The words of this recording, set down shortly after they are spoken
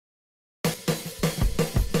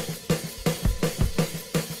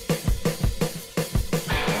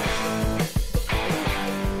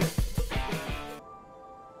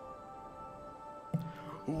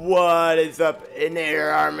What is up,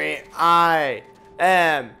 Inator Army? I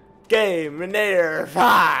am Inator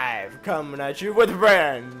 5 coming at you with a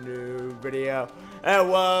brand new video. And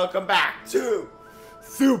welcome back to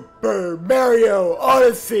Super Mario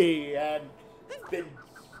Odyssey. And it's been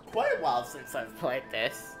quite a while since I've played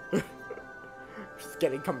this. Just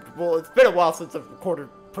getting comfortable. It's been a while since I've recorded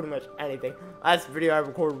pretty much anything. Last video I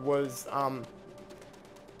recorded was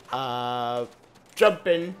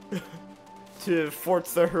jumping to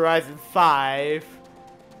Forza Horizon 5.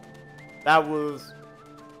 That was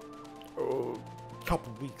a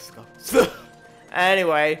couple weeks ago.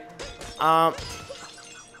 Anyway,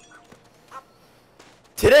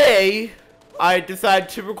 today I decided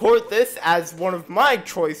to record this as one of my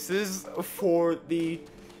choices for the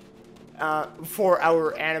for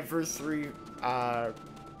our anniversary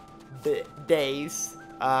days.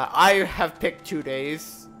 I have picked 2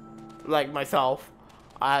 days, like myself.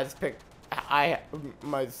 I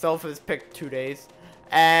myself has picked 2 days,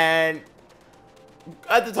 and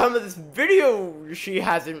at the time of this video, she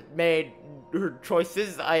hasn't made her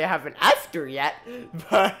choices. I haven't asked her yet,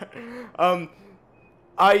 but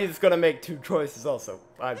I is gonna make 2 choices also.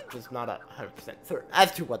 I'm just not 100% certain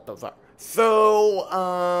as to what those are. So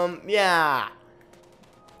yeah.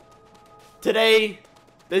 Today,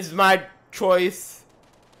 this is my choice,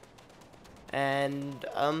 and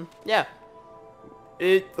yeah.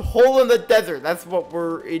 Hole in the desert, that's what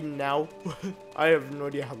we're in now. I have no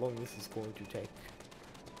idea how long this is going to take.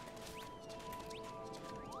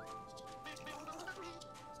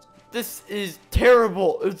 This is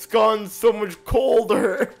terrible. It's gone so much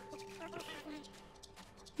colder.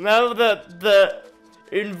 Now that the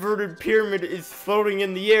inverted pyramid is floating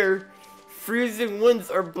in the air, freezing winds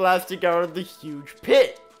are blasting out of the huge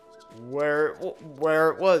pit. Where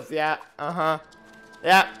it was, yeah,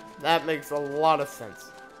 yeah. That makes a lot of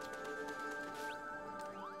sense.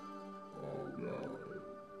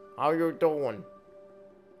 How you doing?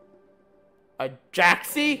 A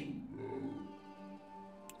Jaxie?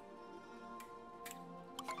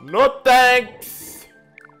 No thanks!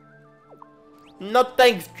 No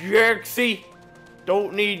thanks, Jaxie!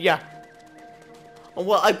 Don't need ya.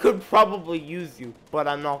 Well, I could probably use you, but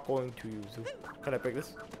I'm not going to use you. Can I pick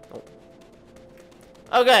this? No.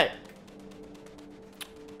 Okay.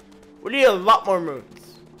 We need a lot more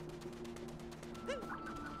moons.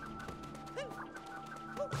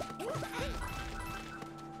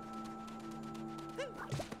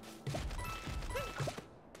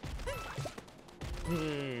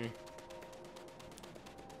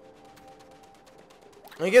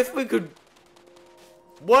 I guess we could...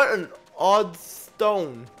 What an odd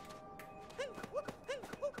stone.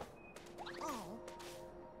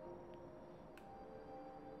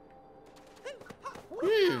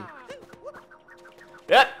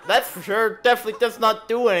 Yep, that's for sure. Definitely does not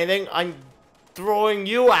do anything. I'm throwing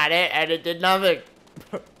you at it, and it did nothing.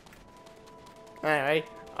 Anyway,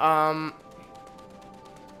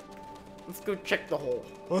 let's go check the hole.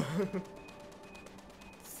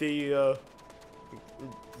 See,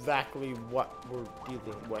 exactly what we're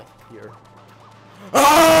dealing with here.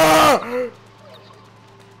 Ah!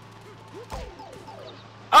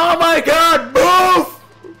 Oh my God! Move!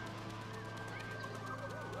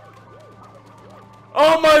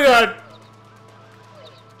 Oh my God!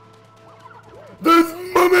 There's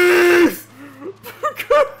mummies!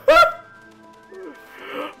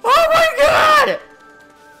 Oh my God!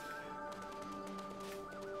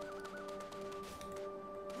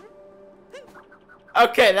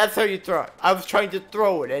 Okay, that's how you throw it. I was trying to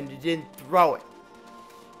throw it and you didn't throw it.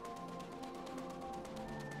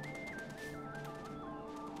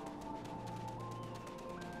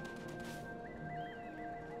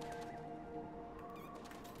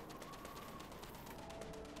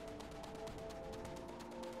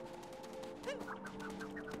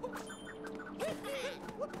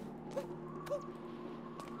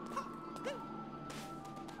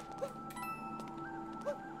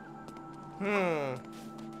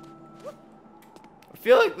 I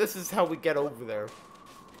feel like this is how we get over there.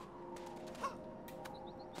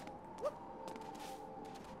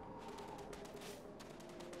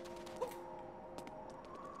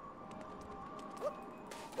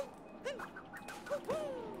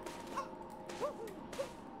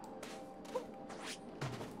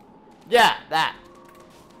 Yeah, that.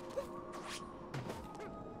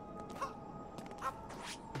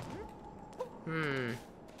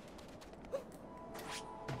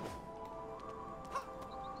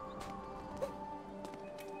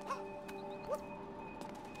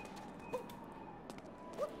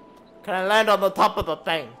 Can I land on the top of the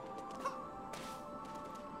thing?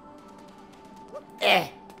 Eh.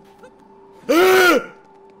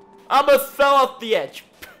 fell off the edge.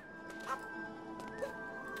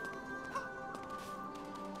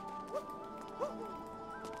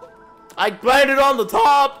 I landed on the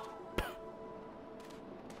top.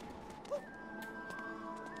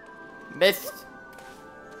 Missed.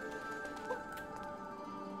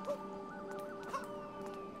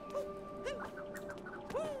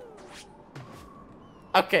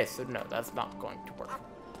 Okay, so no, that's not going to work.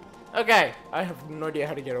 Okay, I have no idea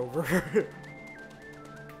how to get over.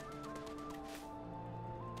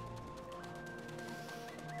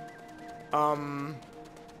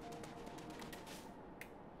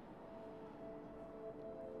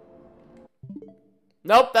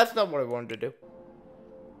 Nope, that's not what I wanted to do.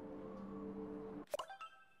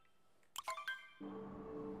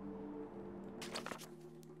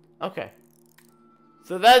 Okay.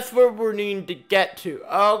 So that's where we're needing to get to.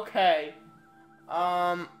 Okay.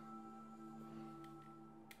 Oh,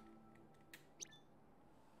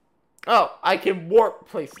 I can warp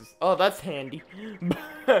places. Oh, that's handy.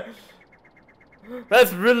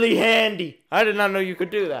 That's really handy. I did not know you could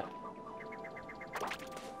do that.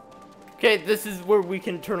 Okay, this is where we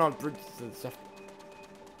can turn on bridges and stuff.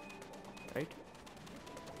 Right?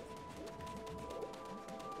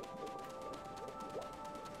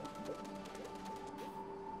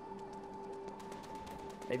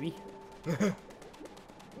 Maybe.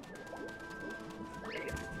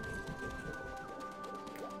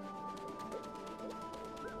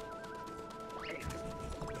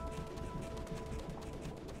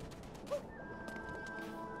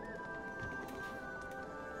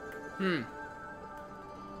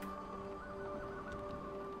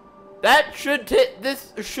 That should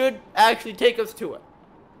this should actually take us to it.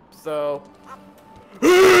 So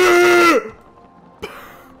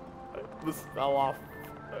this fell off.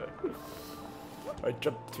 I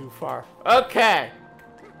jumped too far. Okay.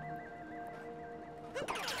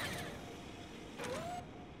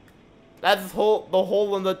 That's the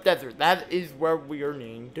hole in the desert. That is where we are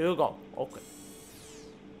needing to go. Okay.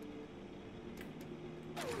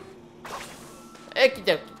 Okie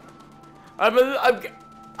dokie.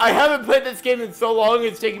 I haven't played this game in so long,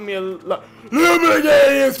 it's taking me a little bit of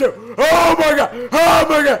getting used to. Oh my god! Oh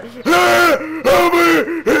my god! Oh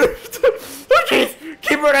my god! Oh jeez!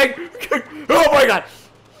 Keep running! Oh my god!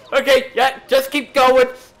 Okay, yeah, just keep going.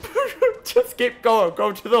 Just keep going.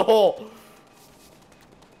 Go to the hole.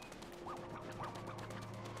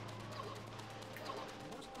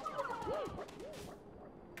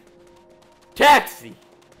 Taxi!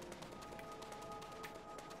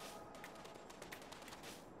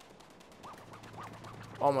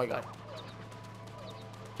 Oh my god.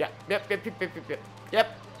 Yeah,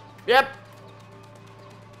 yep.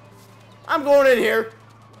 I'm going in here.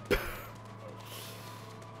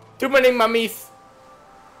 Too many mummies.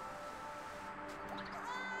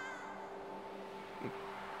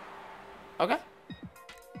 Okay.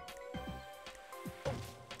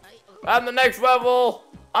 On the next level,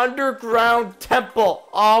 underground temple.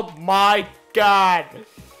 Oh my god.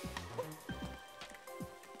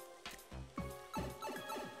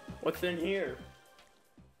 What's in here?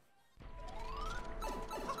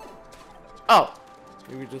 Oh,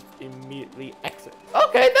 we would just immediately exit.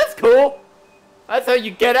 Okay, that's cool. That's how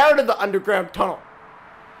you get out of the underground tunnel.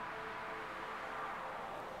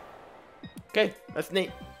 Okay, that's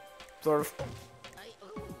neat. Sort of.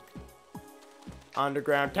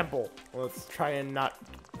 Underground temple. Let's try and not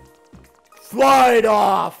slide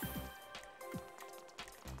off.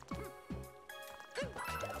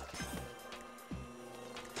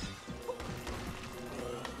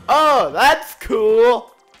 Oh, that's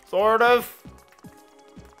cool. Sort of.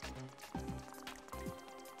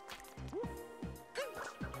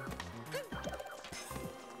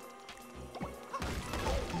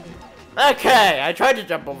 Okay, I tried to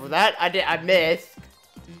jump over that. I missed.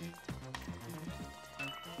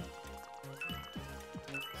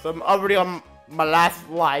 So I'm already on my last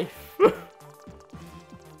life.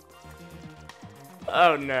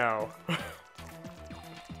 Oh no.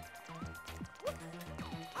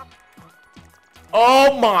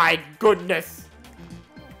 Oh my goodness.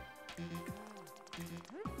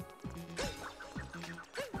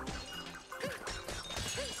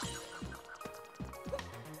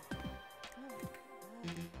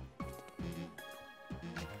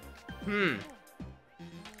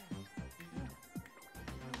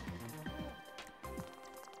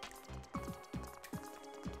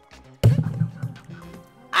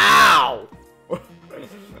 Ow!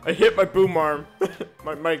 I hit my boom arm.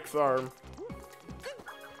 My mic's arm.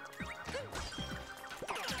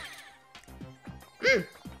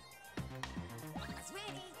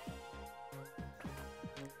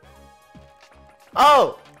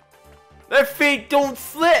 Oh! Our feet don't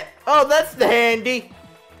slip. Oh, that's handy.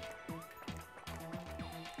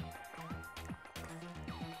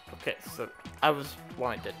 Okay, so I was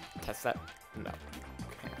wanting to test that. No, you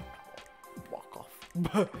can't walk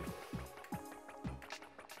off.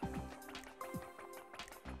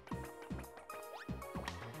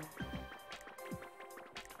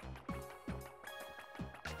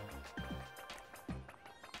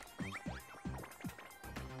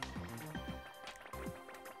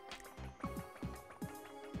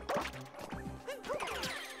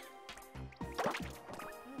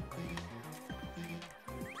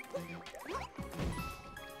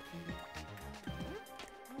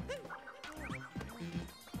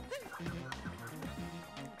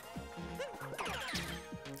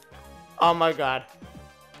 Oh my god.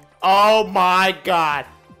 Oh my god.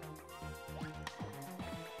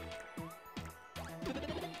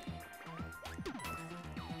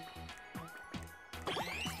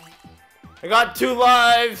 I got 2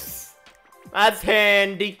 lives. That's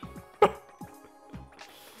handy.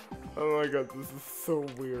 Oh my god, this is so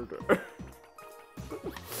weird.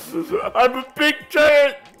 I'm a big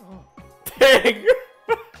giant thing.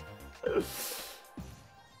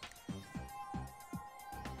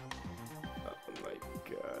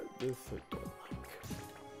 This I don't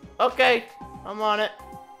like. Okay, I'm on it.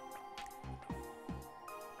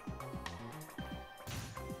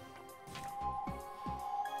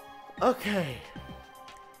 Okay.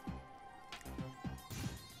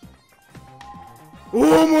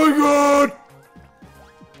 Oh my god!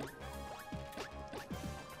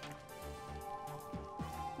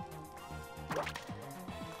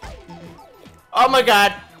 Oh my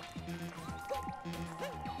god!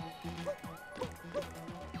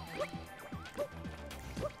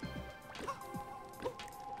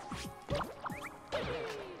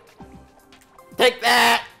 Take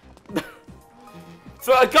that!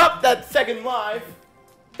 So I got that second life,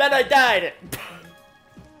 then I died.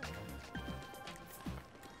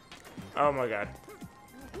 Oh my god.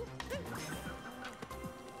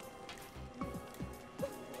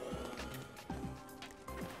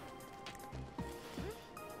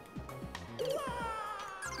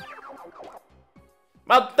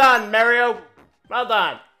 Well done, Mario! Well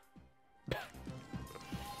done!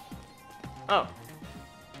 Oh.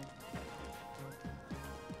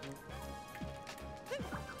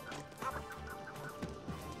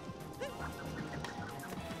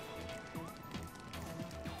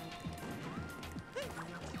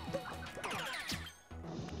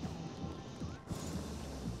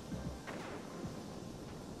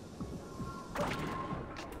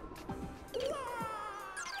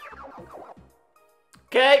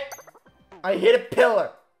 Okay, I hit a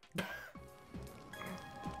pillar.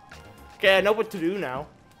 Okay, I know what to do now.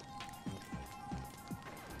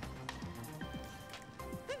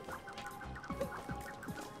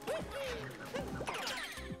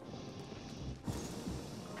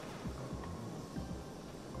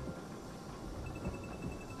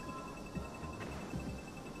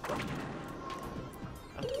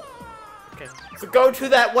 Okay, so go to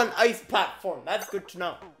that one ice platform. That's good to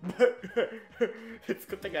know. It's a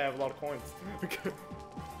good thing I have a lot of coins.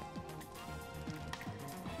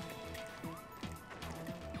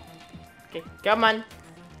 Okay, come on.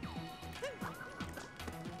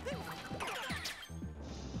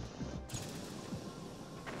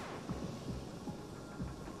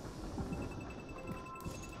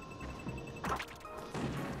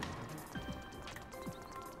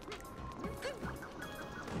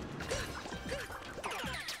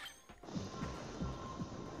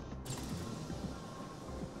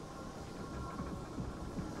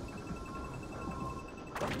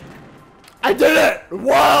 I did it!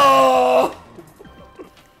 Whoa!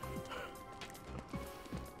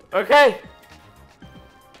 Okay.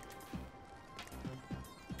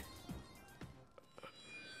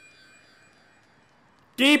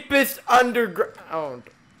 Deepest underground.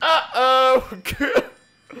 Uh-oh.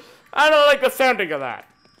 I don't like the sounding of that.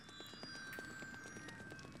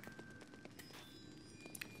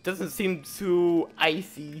 Doesn't seem too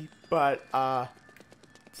icy, but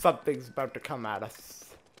something's about to come at us.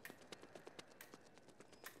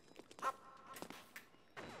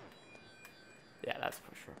 Yeah, that's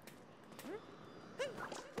for sure.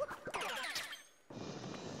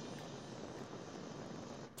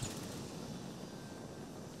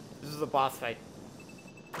 This is a boss fight.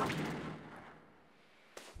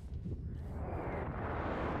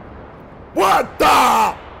 What the?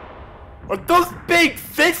 Are those big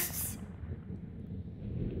fists?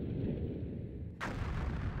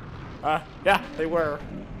 Yeah, they were.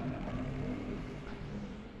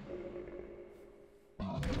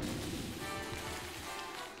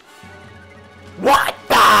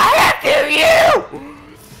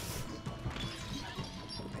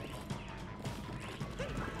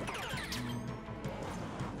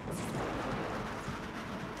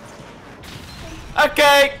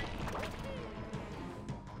 Okay.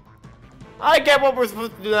 I get what we're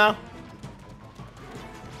supposed to do now.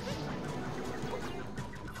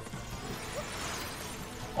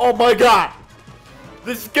 Oh my god.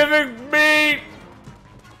 This is giving me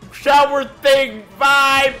shower thing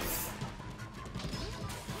vibes.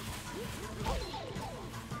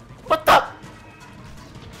 What the?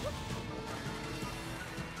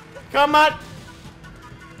 Come on.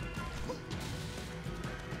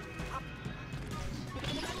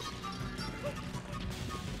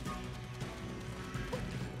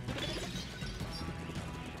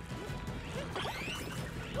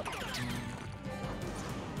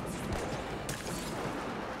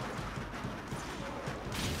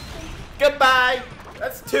 Goodbye.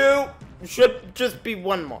 That's 2. Should just be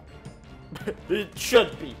 1 more. It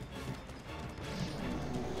should be.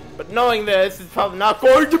 But knowing this, it's probably not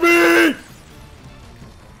going to be.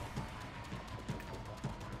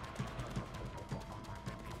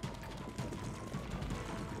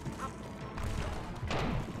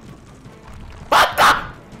 What the?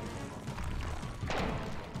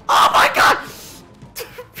 Oh my god!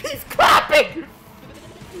 He's clapping!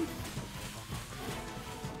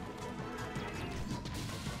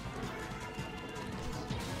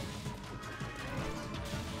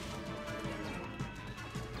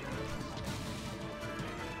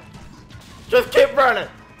 Just keep running.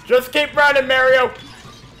 Just keep running, Mario.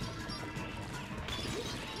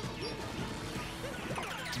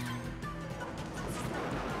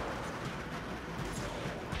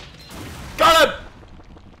 Got him.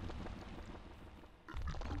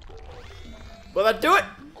 Will that do it?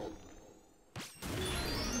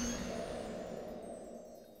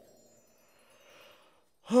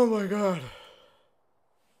 Oh my god.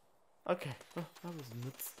 Okay. Oh, that was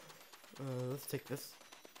nuts. Let's take this.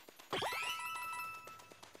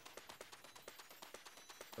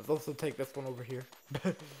 Let's also take this one over here.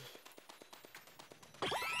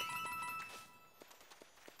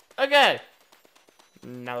 Okay.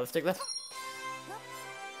 Now let's take this.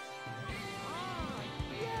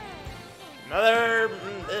 Another.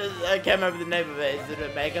 I can't remember the name of it. Is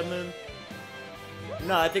it a mega moon?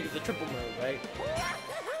 No, I think it's a triple moon, right?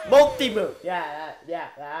 Multi moon. Yeah,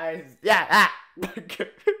 yeah.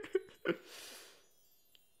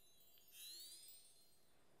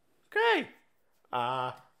 Okay.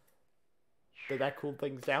 Did that cool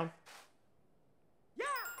things down? Yeah.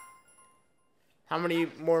 How many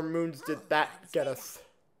more moons did that get us?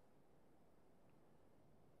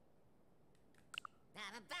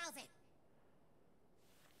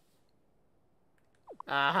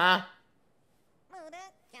 Uh-huh.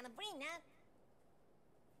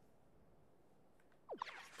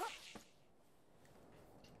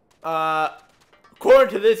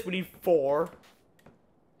 According to this, we need 4.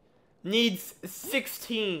 Needs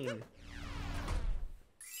 16.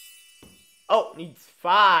 Oh, needs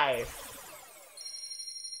 5.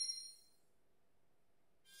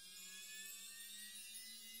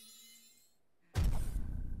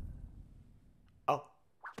 Oh.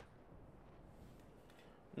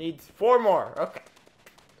 Needs 4 more. Okay.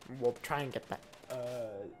 We'll try and get that.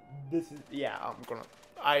 This is, yeah, I'm going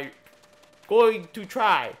to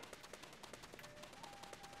try.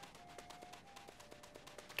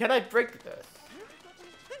 Can I break this?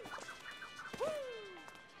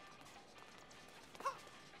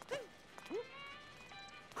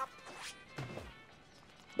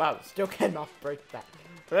 Wow, still cannot break that.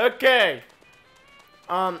 Okay.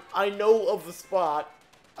 I know of the spot.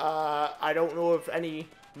 I don't know if any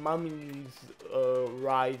mummies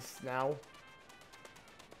rise now.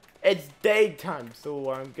 It's daytime,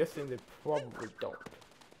 so I'm guessing they probably don't.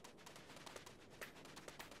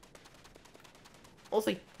 We'll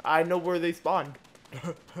see. I know where they spawned.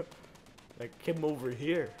 Like him over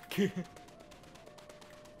here.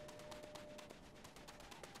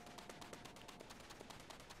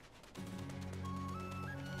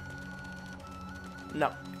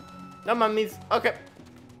 No. No mummies. Okay.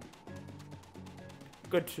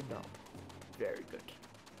 Good to know. Very good.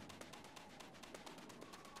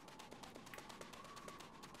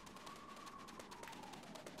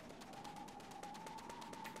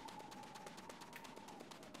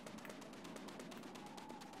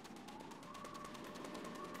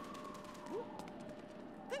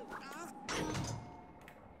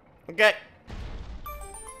 Okay.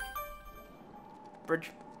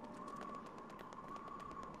 Bridge.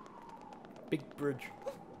 Big bridge.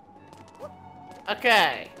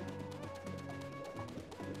 Okay.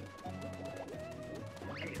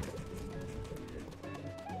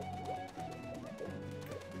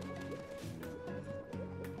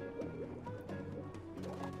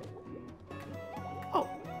 Oh.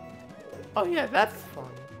 Oh yeah, that's fun.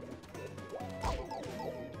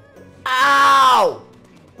 Ow!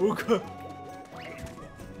 Okay.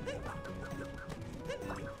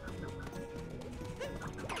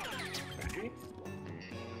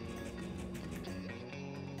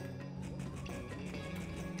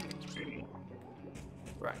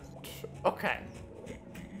 Right. Okay.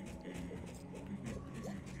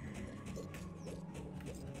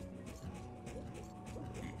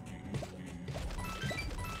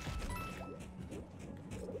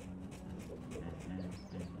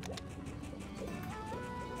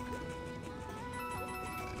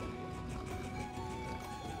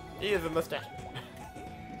 He is a mustache.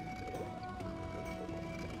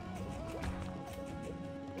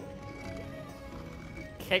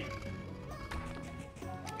 Okay.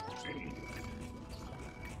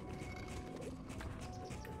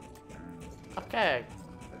 Okay.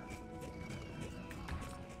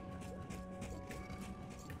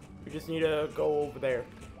 We just need to go over there.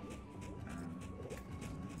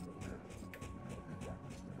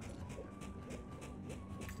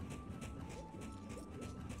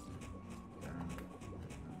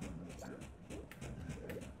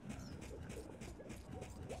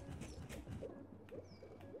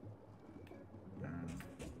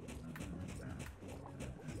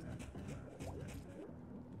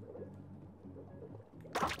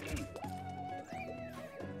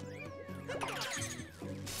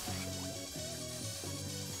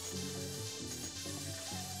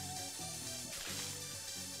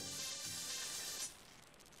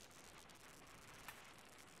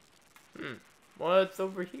 What's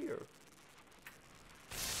over here?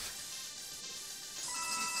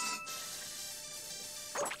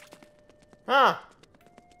 Huh?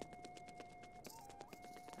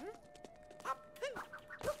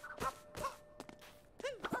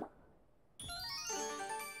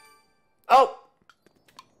 Oh!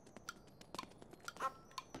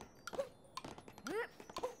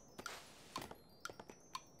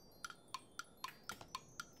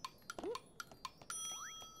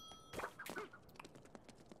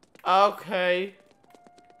 Okay.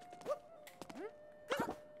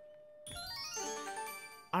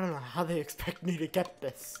 I don't know how they expect me to get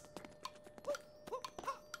this.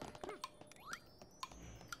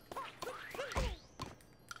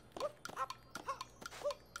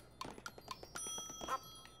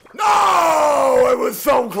 No! It was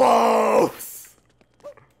so close!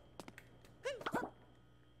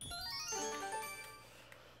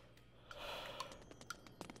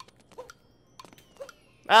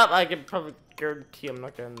 Well, I can probably guarantee I'm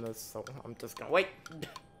not getting this, so I'm just gonna wait.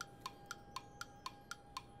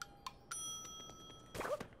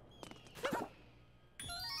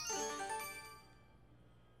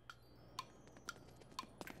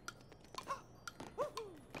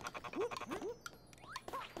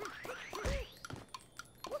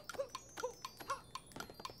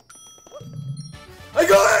 I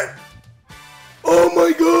got it! Oh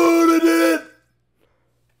my god, I did it!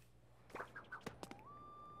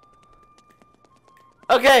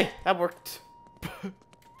 Okay, that worked.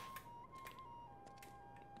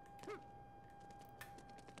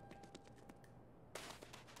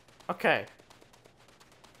 Okay.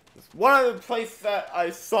 It's one of the places that I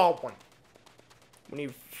saw one. We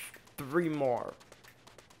need 3 more.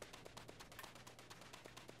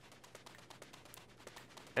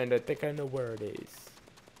 And I think I know where it is.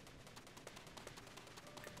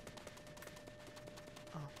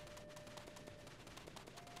 Oh.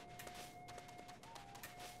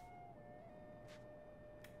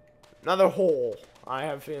 Another hole. I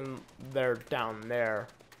have him there down there.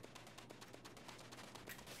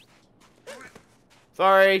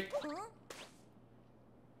 Sorry.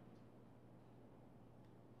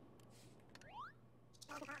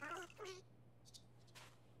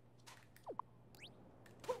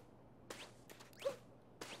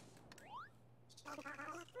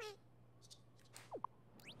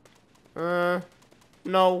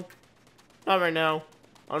 No. Not right now.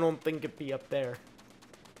 I don't think it'd be up there.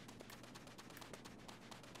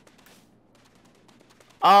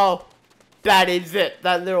 Oh, that is it.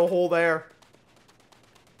 That little hole there.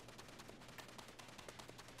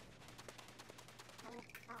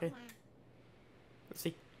 Okay. Let's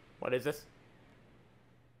see. What is this?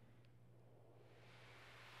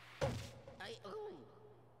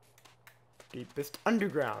 Deepest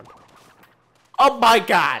underground. Oh my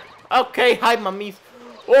god. Okay, hi mummies.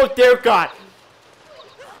 Oh dear god.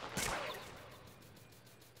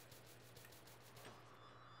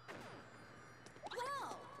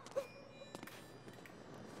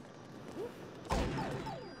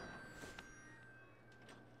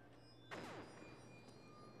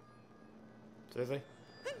 Seriously?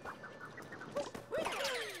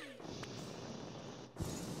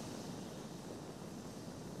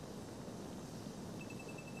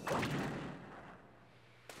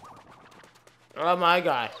 Oh my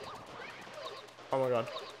god. Oh my god.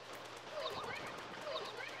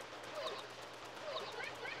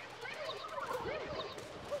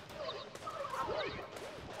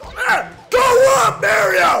 Ah, go up,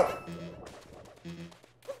 Mario!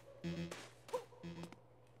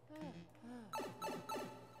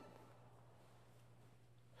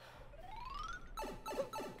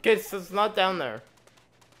 Okay, so it's not down there.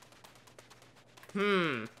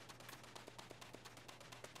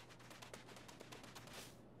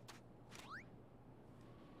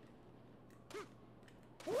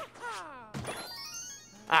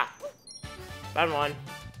 Ah, found one.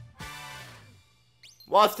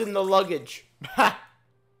 Lost in the luggage. Ha!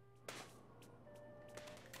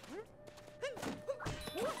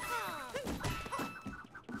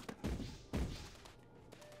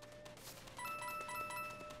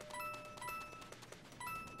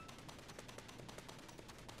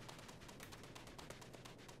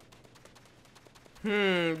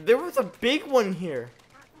 There was a big one here.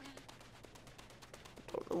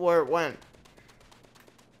 Don't know where it went.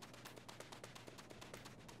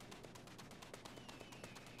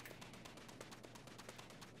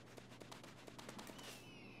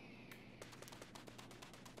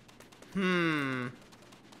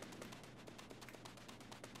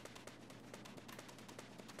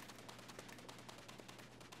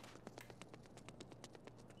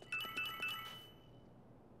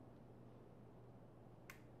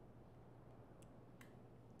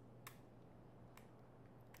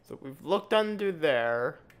 So we've looked under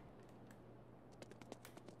there.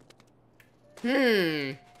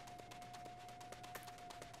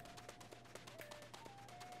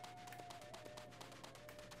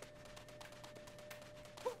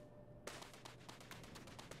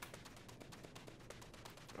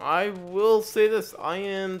 I will say this, I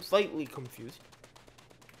am slightly confused.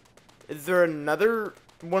 Is there another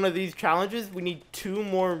one of these challenges? We need 2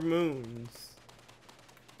 more moons.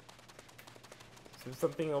 So there's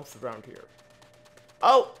something else around here.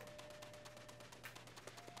 Oh!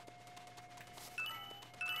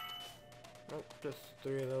 Nope, just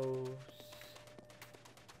 3 of those.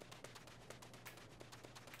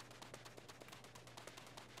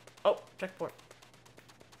 Oh, checkpoint.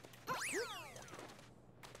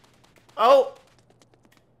 Oh!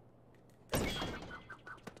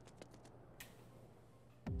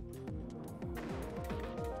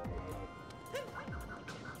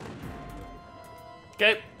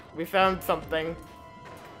 Okay, we found something.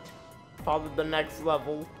 Probably the next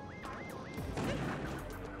level.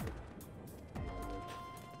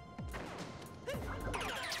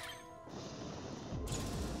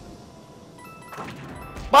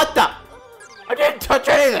 What the? I didn't touch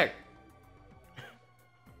anything!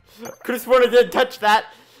 Could've sworn I didn't touch that.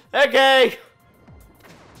 Okay!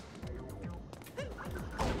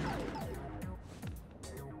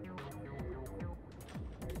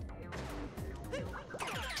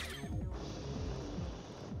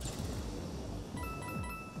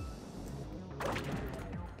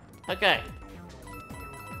 Okay.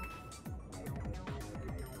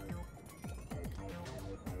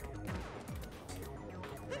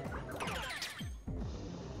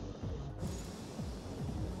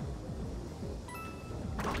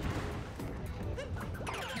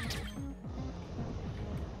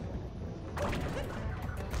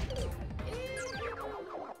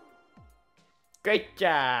 Great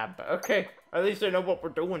job. Okay, at least I know what we're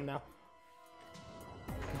doing now.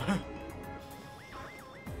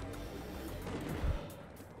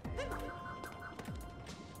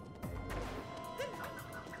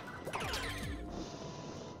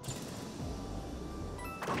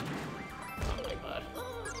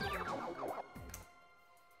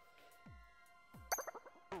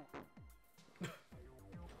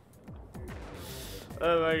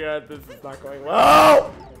 Oh my god, this is not going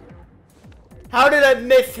well. How did I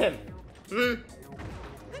miss him?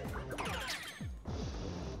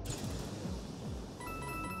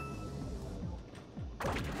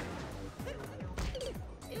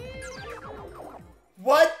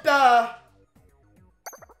 What the?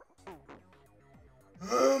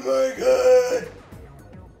 Oh my god.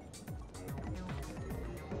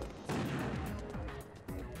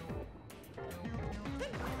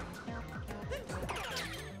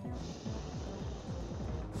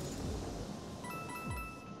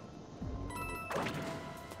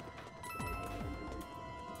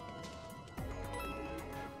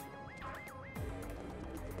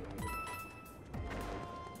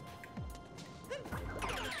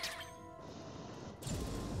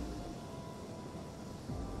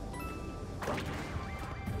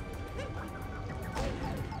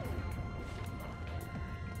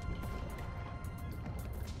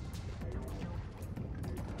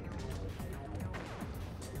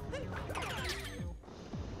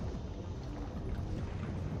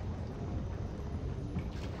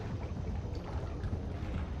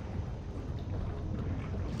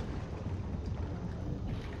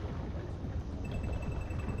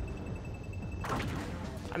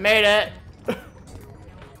 made it.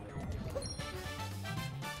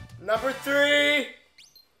 Number 3.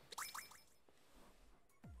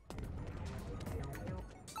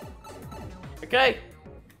 Okay.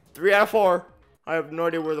 3 out of 4. I have no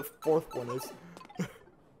idea where the 4th one is.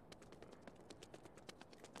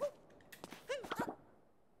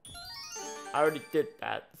 I already did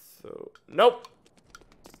that, so nope.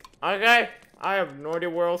 Okay, I have no idea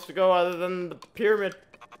where else to go other than the pyramid.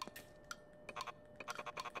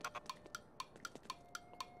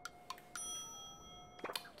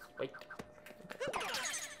 Wait.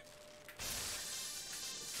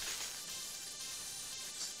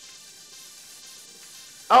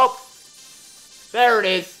 Oh, there it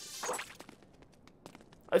is.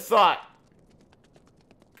 I saw it.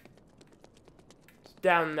 It's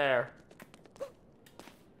down there.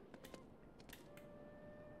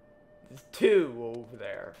 There's 2 over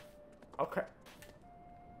there. Okay.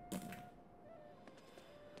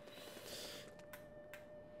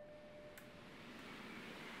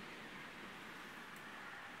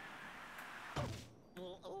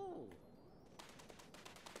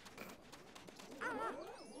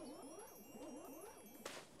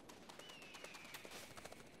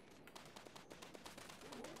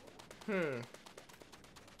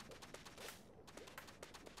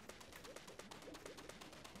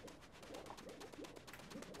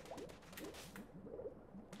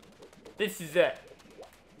 This is it.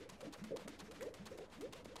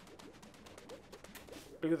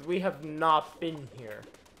 Because we have not been here.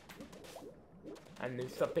 And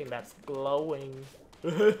there's something that's glowing.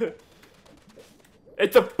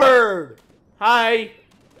 It's a bird! Hi!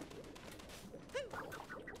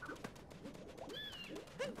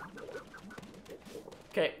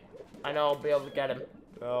 Okay, I know I'll be able to get him.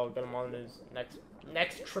 I'll get him on his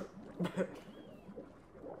next trip.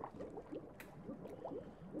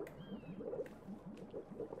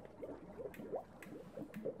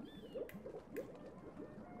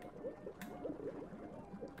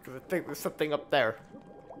 Because I think there's something up there.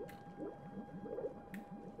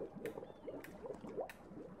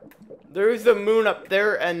 There's a moon up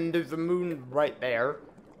there, and there's a moon right there.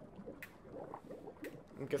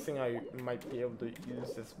 I'm guessing I might be able to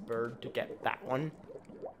use this bird to get that one.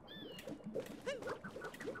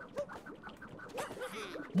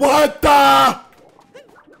 What the?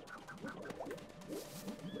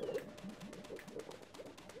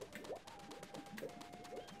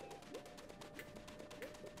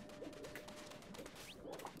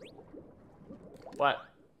 What?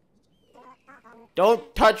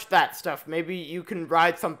 Don't touch that stuff. Maybe you can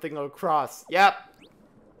ride something across. Yep.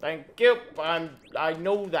 Thank you. I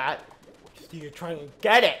know that. Just need to try and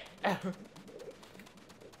get it.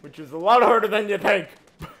 Which is a lot harder than you think.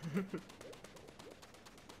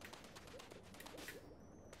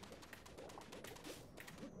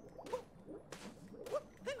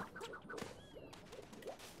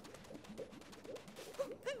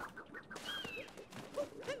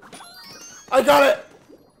 I got it!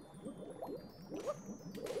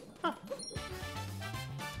 Huh.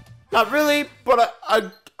 Not really, but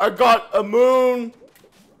I got a moon.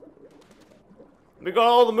 We got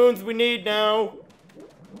all the moons we need now.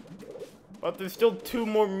 But there's still 2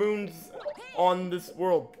 more moons on this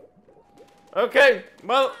world. Okay,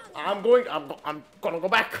 well, I'm gonna go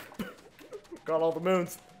back. Got all the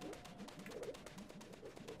moons.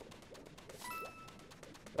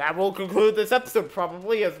 That will conclude this episode,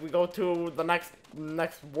 probably, as we go to the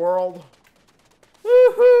next world.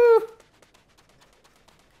 Woohoo!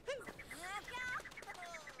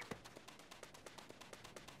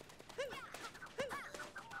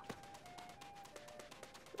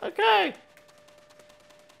 Okay.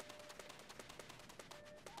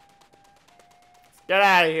 Let's get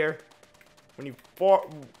out of here.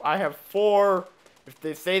 I have 4. If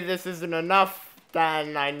they say this isn't enough,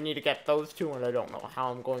 then I need to get those 2, and I don't know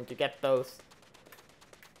how I'm going to get those.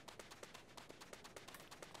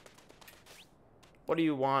 What do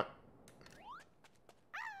you want?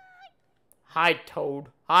 Hi, Toad.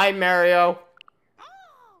 Hi, Mario.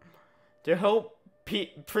 To help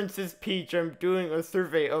Princess Peach, I'm doing a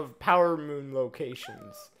survey of Power Moon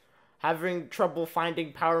locations. Having trouble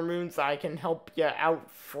finding Power Moons, I can help you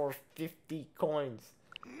out for 50 coins.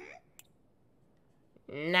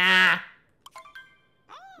 Nah.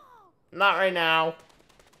 Not right now.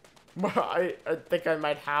 But I think I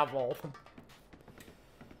might have all of them.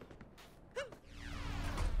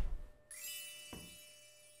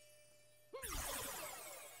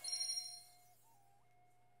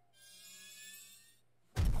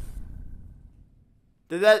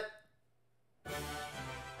 Did that?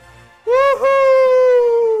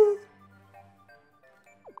 Woohoo!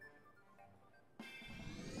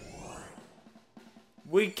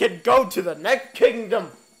 we can go to the next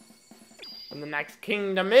kingdom. And the next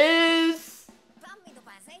kingdom is...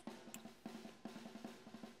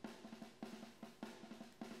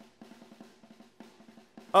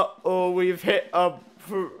 Uh-oh, we've hit a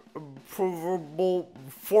provable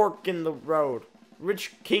fork in the road.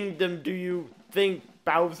 Which kingdom do you think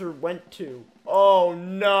Bowser went to? Oh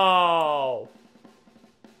no!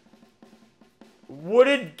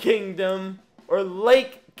 Wooded Kingdom or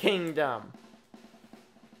Lake Kingdom?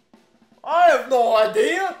 I have no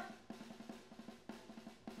idea!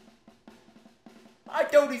 I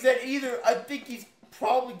thought he said either. I think he's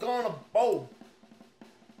probably gone to both.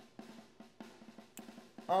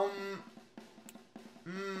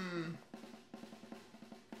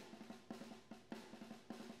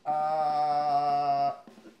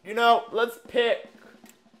 You know, let's pick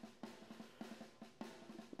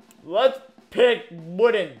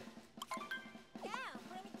wooden.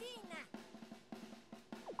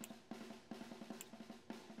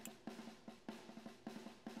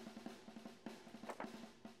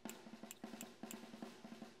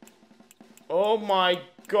 Oh my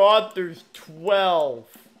god, there's 12.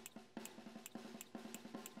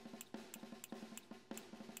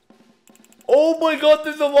 Oh my god,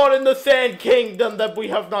 there's a lot in the Sand Kingdom that we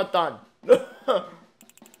have not done.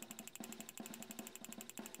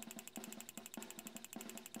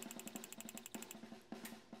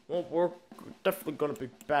 Well, we're definitely gonna be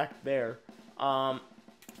back there.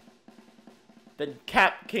 Then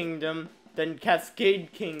Cap Kingdom, then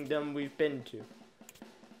Cascade Kingdom we've been to.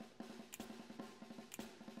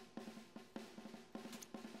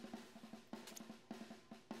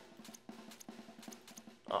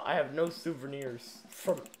 I have no souvenirs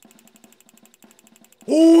from...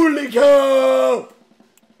 Holy cow!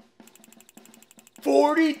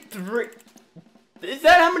 43... Is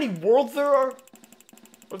that how many worlds there are?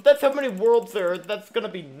 If that's how many worlds there are, that's gonna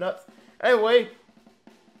be nuts. Anyway,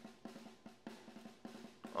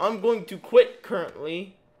 I'm going to quit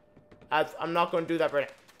currently, as I'm not going to do that right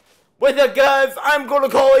now. With that, guys, I'm going to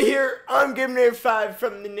call it here. I'm Inator 5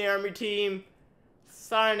 from the Army team.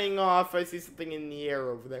 Signing off. I see something in the air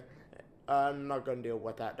over there. I'm not going to deal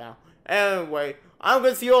with that now. Anyway, I'm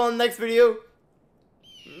going to see you all in the next video.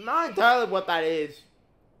 Not entirely what that is.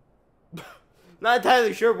 Not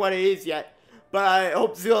entirely sure what it is yet. But I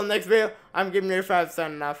hope to see you all in the next video. I'm Inator 5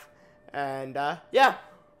 signing off. And, yeah.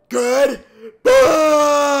 Goodbye!